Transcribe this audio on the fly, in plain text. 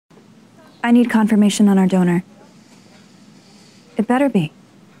I need confirmation on our donor. It better be.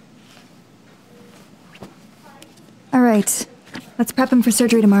 All right. Let's prep him for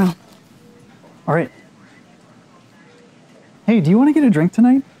surgery tomorrow. All right. Hey, do you want to get a drink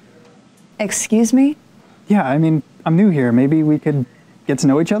tonight? Excuse me? Yeah, I mean, I'm new here. Maybe we could get to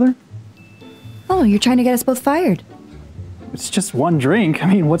know each other? Oh, you're trying to get us both fired. It's just one drink.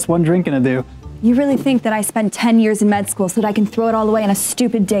 I mean, what's one drink gonna do? You really think that I spent 10 years in med school so that I can throw it all away on a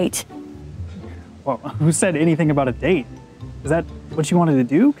stupid date? Well, who said anything about a date? Is that what you wanted to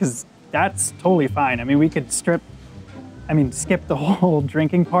do? Because that's totally fine. I mean, we could skip the whole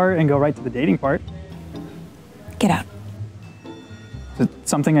drinking part and go right to the dating part. Get out. Is it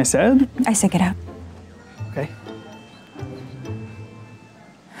something I said? I said get out. Okay.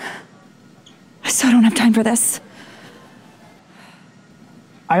 I so don't have time for this.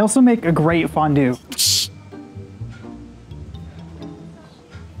 I also make a great fondue. Shh.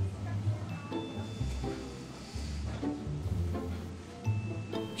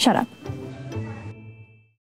 Shut up.